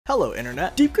Hello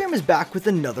Internet, Deepgram is back with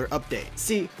another update.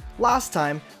 See, last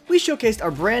time, we showcased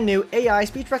our brand new AI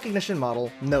speech recognition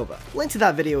model, Nova. Link to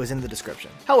that video is in the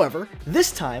description. However,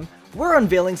 this time, we're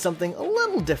unveiling something a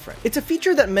little different. It's a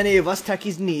feature that many of us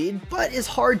techies need, but is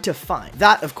hard to find.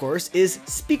 That, of course, is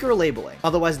speaker labeling,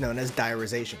 otherwise known as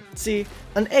diarization. See,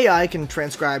 an AI can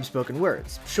transcribe spoken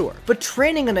words, sure, but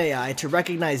training an AI to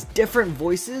recognize different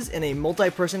voices in a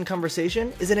multi-person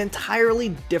conversation is an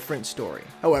entirely different story.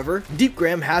 However,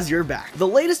 Deepgram has your back. The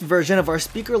latest version of our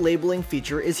speaker labeling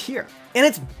feature is here, and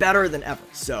it's better than ever.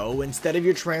 So instead of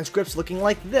your transcripts looking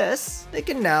like this, they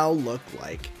can now look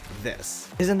like this.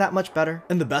 Isn't that much better?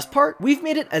 And the best part? We've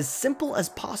made it as simple as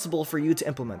possible for you to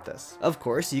implement this. Of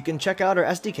course, you can check out our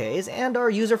SDKs and our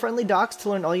user-friendly docs to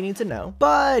learn all you need to know,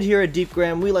 but here at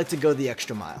Deepgram, we like to go the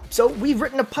extra mile. So we've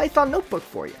written a Python notebook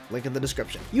for you, link in the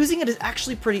description. Using it is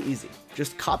actually pretty easy.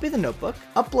 Just copy the notebook,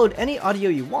 upload any audio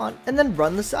you want, and then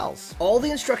run the cells. All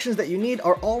the instructions that you need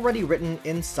are already written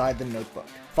inside the notebook.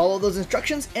 Follow those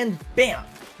instructions and bam!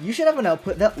 You should have an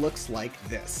output that looks like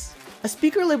this. A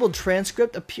speaker-labeled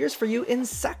transcript appears for you in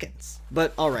seconds.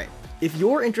 But alright, if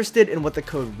you're interested in what the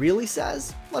code really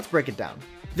says, let's break it down.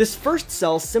 This first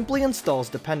cell simply installs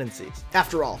dependencies.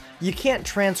 After all, you can't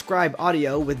transcribe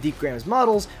audio with Deepgram's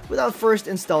models without first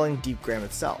installing Deepgram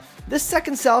itself. This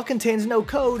second cell contains no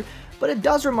code, but it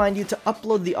does remind you to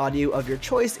upload the audio of your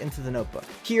choice into the notebook.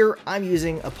 Here, I'm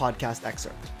using a podcast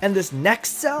excerpt. And this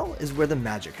next cell is where the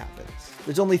magic happens.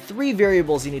 There's only 3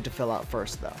 variables you need to fill out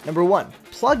first though. Number 1,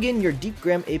 plug in your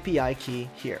Deepgram API key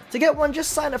here. To get one,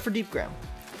 just sign up for Deepgram.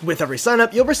 With every sign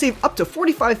up, you'll receive up to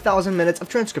 45,000 minutes of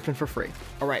transcription for free.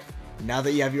 Alright, now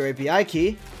that you have your API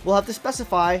key, we'll have to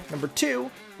specify, number 2,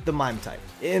 the MIME type.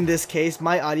 In this case,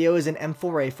 my audio is in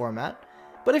M4A format,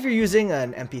 but if you're using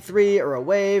an MP3 or a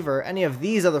WAV or any of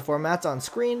these other formats on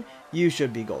screen, you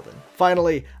should be golden.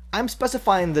 Finally, I'm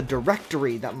specifying the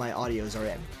directory that my audios are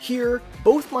in. Here,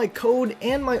 both my code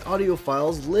and my audio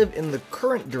files live in the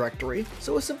current directory,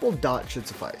 so a simple dot should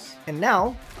suffice. And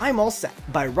now, I'm all set.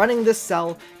 By running this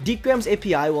cell, Deepgram's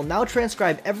API will now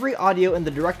transcribe every audio in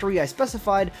the directory I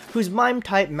specified whose MIME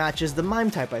type matches the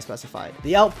MIME type I specified.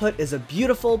 The output is a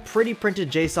beautiful, pretty printed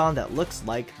JSON that looks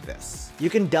like this. You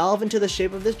can delve into the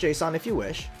shape of this JSON if you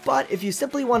wish, but if you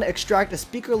simply want to extract a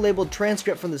speaker-labeled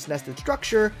transcript from this nested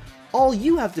structure, all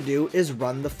you have to do is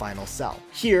run the final cell.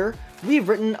 Here, we've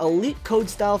written a LeetCode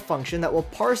style function that will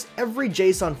parse every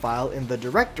JSON file in the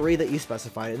directory that you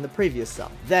specified in the previous cell.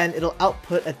 Then it'll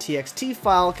output a TXT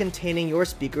file containing your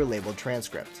speaker labeled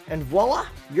transcript. And voila,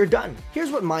 you're done. Here's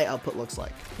what my output looks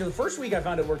like. You know, the first week I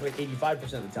found it worked like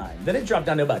 85% of the time. Then it dropped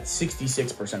down to about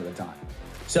 66% of the time.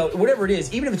 So whatever it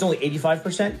is, even if it's only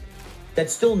 85%,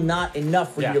 that's still not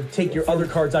enough for you to take your other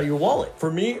cards out of your wallet.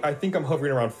 For me, I think I'm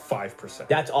hovering around 5%.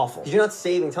 That's awful. You're not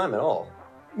saving time at all.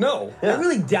 No. I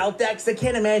really doubt that because I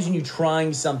can't imagine you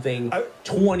trying something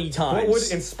 20 times. What would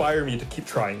inspire me to keep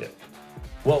trying it?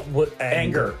 Well, what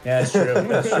anger. Yeah, that's true.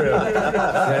 That's true.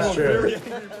 That's true.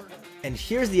 And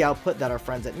here's the output that our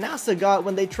friends at NASA got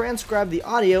when they transcribed the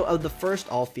audio of the first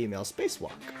all-female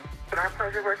spacewalk. It's been our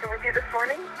pleasure working with you this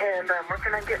morning, and I'm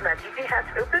working on getting that EV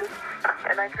hatch open,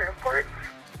 and I can report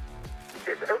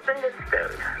it's open and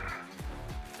stowed.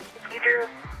 Thank you, Drew.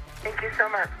 Thank you so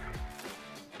much.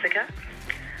 Jessica,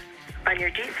 on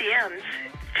your DCMs,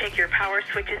 take your power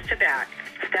switches to back,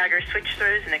 stagger switch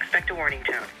throws, and expect a warning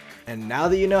tone. And now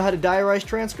that you know how to diarize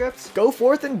transcripts, go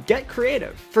forth and get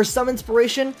creative. For some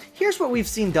inspiration, here's what we've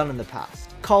seen done in the past.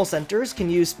 Call centers can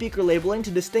use speaker labeling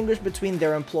to distinguish between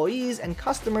their employees and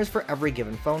customers for every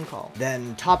given phone call.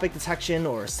 Then topic detection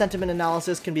or sentiment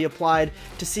analysis can be applied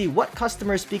to see what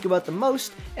customers speak about the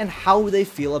most and how they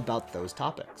feel about those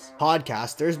topics.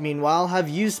 Podcasters, meanwhile, have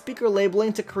used speaker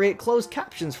labeling to create closed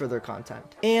captions for their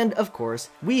content. And of course,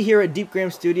 we here at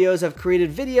Deepgram Studios have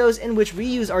created videos in which we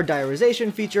use our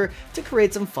diarization feature to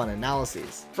create some fun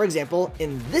analyses. For example,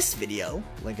 in this video,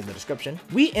 link in the description,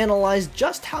 we analyzed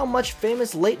just how much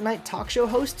famous late-night talk show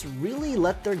hosts really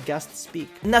let their guests speak.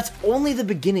 And that's only the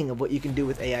beginning of what you can do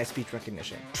with AI speech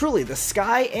recognition. Truly, the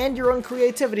sky and your own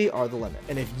creativity are the limit.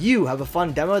 And if you have a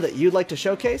fun demo that you'd like to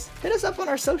showcase, hit us up on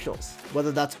our socials,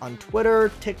 whether that's on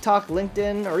Twitter, TikTok,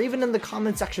 LinkedIn, or even in the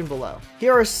comment section below.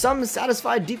 Here are some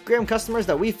satisfied Deepgram customers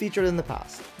that we've featured in the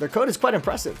past. Their code is quite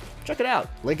impressive. Check it out.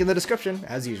 Link in the description,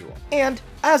 as usual. And,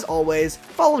 as always,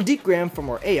 follow Deepgram for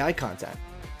more AI content.